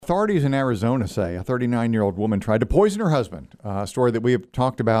authorities in Arizona say a 39-year-old woman tried to poison her husband, a story that we have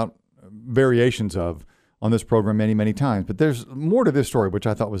talked about variations of on this program many, many times. But there's more to this story, which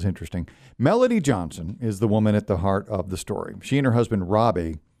I thought was interesting. Melody Johnson is the woman at the heart of the story. She and her husband,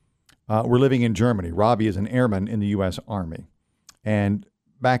 Robbie, were living in Germany. Robbie is an airman in the U.S. Army. And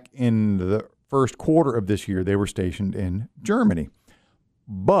back in the first quarter of this year, they were stationed in Germany.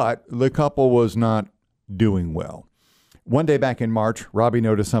 But the couple was not doing well. One day back in March, Robbie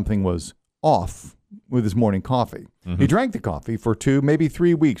noticed something was off with his morning coffee. He drank the coffee for 2, maybe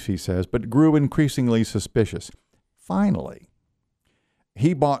 3 weeks, he says, but grew increasingly suspicious. Finally,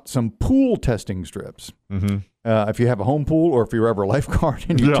 he bought some pool testing strips. If you have a home pool or if you're ever a lifeguard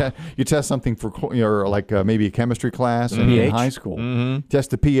and you test something for maybe a chemistry class in high school,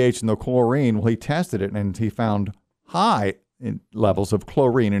 test the pH and the chlorine. Well, he tested it and he found high levels of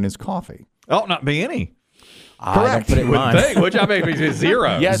chlorine in his coffee. Oh, not be any. Correct. Put it in mine. Which I mean is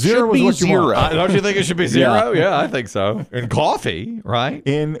zero. Yeah, Zero was what you want. Don't you think it should be zero? Yeah, I think so. In coffee, right?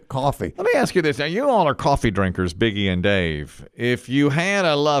 In coffee. Let me ask you this. Now, you all are coffee drinkers, Biggie and Dave. If you had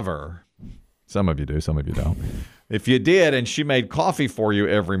a lover, some of you do, some of you don't. If you did and she made coffee for you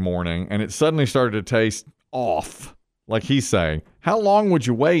every morning and it suddenly started to taste off, like he's saying, how long would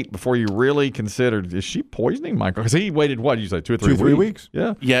you wait before you really considered, is she poisoning my coffee? Because he waited, what did you say, 2 or 3 2 or 3 weeks?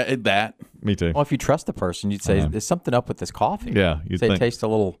 Yeah. Yeah, that. Me too. Well, if you trust the person, you'd say, there's something up with this coffee. Yeah, you'd say think. it tastes a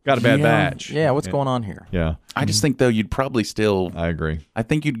little... Got a bad batch. Yeah, what's going on here? Yeah. I just think, though, you'd probably still... I agree. I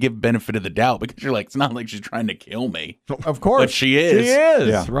think you'd give benefit of the doubt because you're like, it's not like she's trying to kill me. Of course. But she is. She is.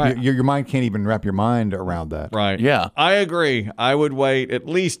 Yeah. Right. Your mind can't even wrap your mind around that. Right. Yeah. I agree. I would wait at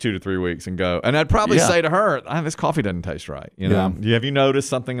least 2 to 3 weeks and go. And I'd probably say to her, this coffee doesn't taste right. You know? Have you noticed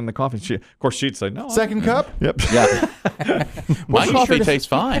something in the coffee? Of course, she'd say, no. Second cup? Yep. Yeah. My coffee tastes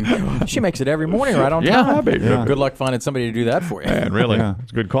fine. She makes it every morning right on Yeah. time. Yeah. Good luck finding somebody to do that for you. Man, really? Yeah.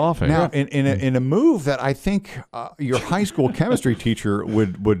 It's good coffee. Now, in a move that I think your high school chemistry teacher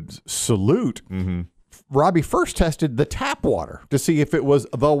would salute, Robbie first tested the tap water to see if it was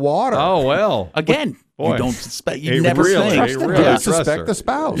the water. Oh, well. Again, Boy. you don't suspect. He You never really- think. he Trust him. really Yeah, trusts suspect her. the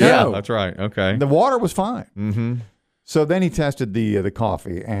spouse. Yeah, No. that's right. Okay. The water was fine. So then he tested the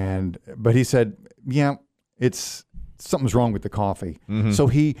coffee, but he said, something's wrong with the coffee. So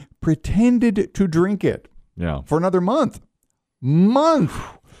he pretended to drink it Yeah. for another month.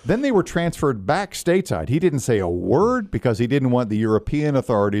 Then they were transferred back stateside. He didn't say a word because he didn't want the European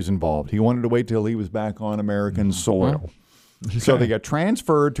authorities involved. He wanted to wait till he was back on American soil. So they got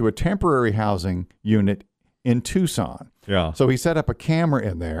transferred to a temporary housing unit in Tucson. Yeah. So he set up a camera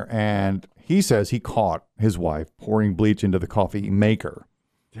in there, and he says he caught his wife pouring bleach into the coffee maker.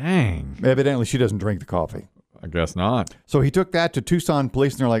 Dang. Evidently, she doesn't drink the coffee. I guess not. So he took that to Tucson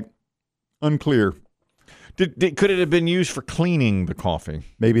police, and they're like, unclear. Could it have been used for cleaning the coffee?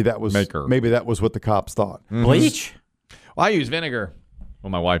 Maybe that was Maker. Maybe that was what the cops thought. Bleach? Well, I use vinegar. Well,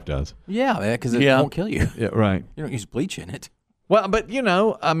 my wife does. Yeah, because it Yeah. won't kill you. Yeah, right. You don't use bleach in it. Well, but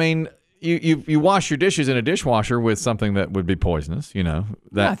I mean, you wash your dishes in a dishwasher with something that would be poisonous. That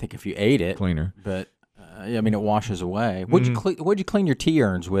I think if you ate it, cleaner. but it washes away. What'd you clean your tea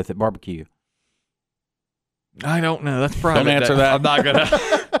urns with at barbecue? I don't know. That's probably Don't answer that. I'm not gonna.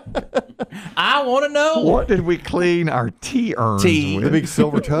 I want to know. What did we clean our tea urns with? The big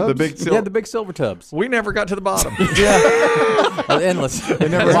silver tubs? The big Yeah, the big silver tubs. We never got to the bottom. Endless. They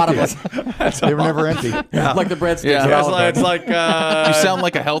never Bottomless. They were never empty. Like the breadsticks. Yeah. at It's like You sound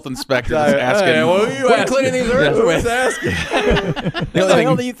like a health inspector that's asking. Hey, what are you What are you asking? cleaning these urns with? asking? Who the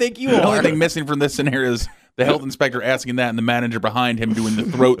hell do you think you The only are? thing missing from this scenario is the health inspector asking that and the manager behind him doing the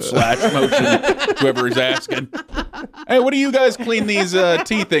throat slash motion, whoever is asking. Hey, what do you guys clean these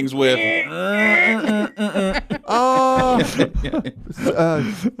tea things with?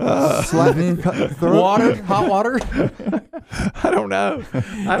 Water, hot water. I don't know. I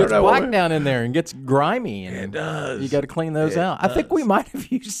don't It's know. black down in there and gets grimy, and it does. You got to clean those out. I think we might have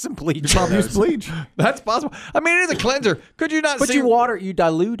used some bleach. Probably use bleach. That's possible. I mean, it is a cleanser. Could you not But see? you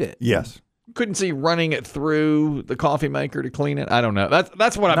dilute it. Yes. Couldn't see running it through the coffee maker to clean it. I don't know.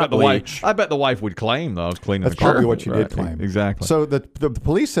 That's what I Not bet the bleach. wife. I bet the wife would claim though. I was cleaning That's the car. probably what you Right. did claim. Exactly. So the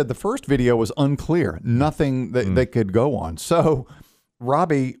police said the first video was unclear. Nothing that they could go on. So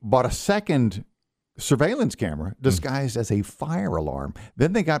Robbie bought a second surveillance camera disguised as a fire alarm.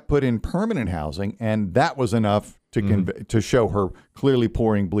 Then they got put in permanent housing, and that was enough to to show her clearly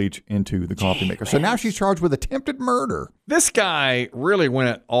pouring bleach into the coffee maker. So now she's charged with attempted murder. This guy really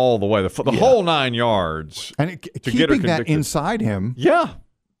went all the way, the whole 9 yards. And To get her keeping that convicted. inside him, Yeah.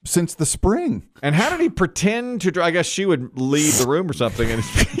 since the spring. And how did he pretend to? I guess she would leave the room or something and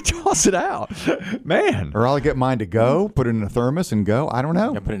he'd toss it out. Man. Or I'll get mine to go, put it in a thermos and go. I don't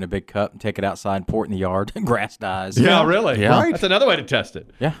know. Yeah, put it in a big cup and take it outside, pour it in the yard. Grass dies. Yeah, really? Yeah. Right. That's another way to test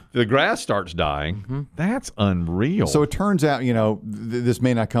it. Yeah. The grass starts dying. That's unreal. So it turns out, this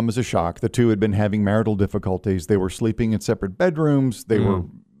may not come as a shock. The two had been having marital difficulties. They were sleeping in separate bedrooms. They were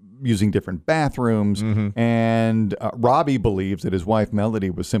using different bathrooms. And Robbie believes that his wife, Melody,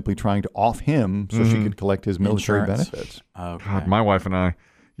 was simply trying to off him so she could collect his military Insurance. benefits. Okay. God, my wife and I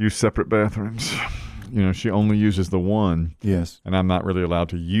use separate bathrooms. She only uses the one. Yes. And I'm not really allowed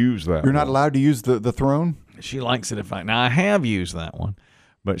to use that. You're not one. allowed to use the throne? She likes it if I. Now, I have used that one,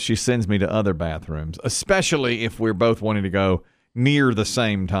 but she sends me to other bathrooms, especially if we're both wanting to go near the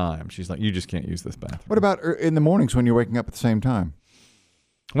same time. She's like, you just can't use this bathroom. What about in the mornings when you're waking up at the same time?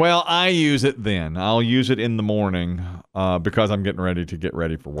 Well, I use it then. I'll use it in the morning because I'm getting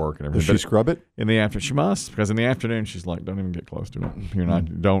ready for work and Does everything. she scrub it? In the afternoon, she must, because in the afternoon she's like, "Don't even get close to it. You're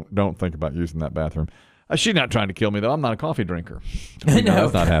not. Don't think about using that bathroom." She's not trying to kill me though. I'm not a coffee drinker. No,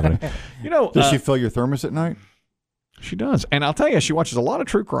 that's not happening. Does she fill your thermos at night? She does, and I'll tell you, she watches a lot of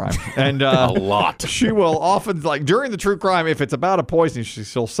true crime, and a lot. She will often, like during the true crime, if it's about a poisoning,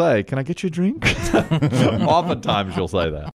 she'll say, "Can I get you a drink?" Oftentimes, she'll say that.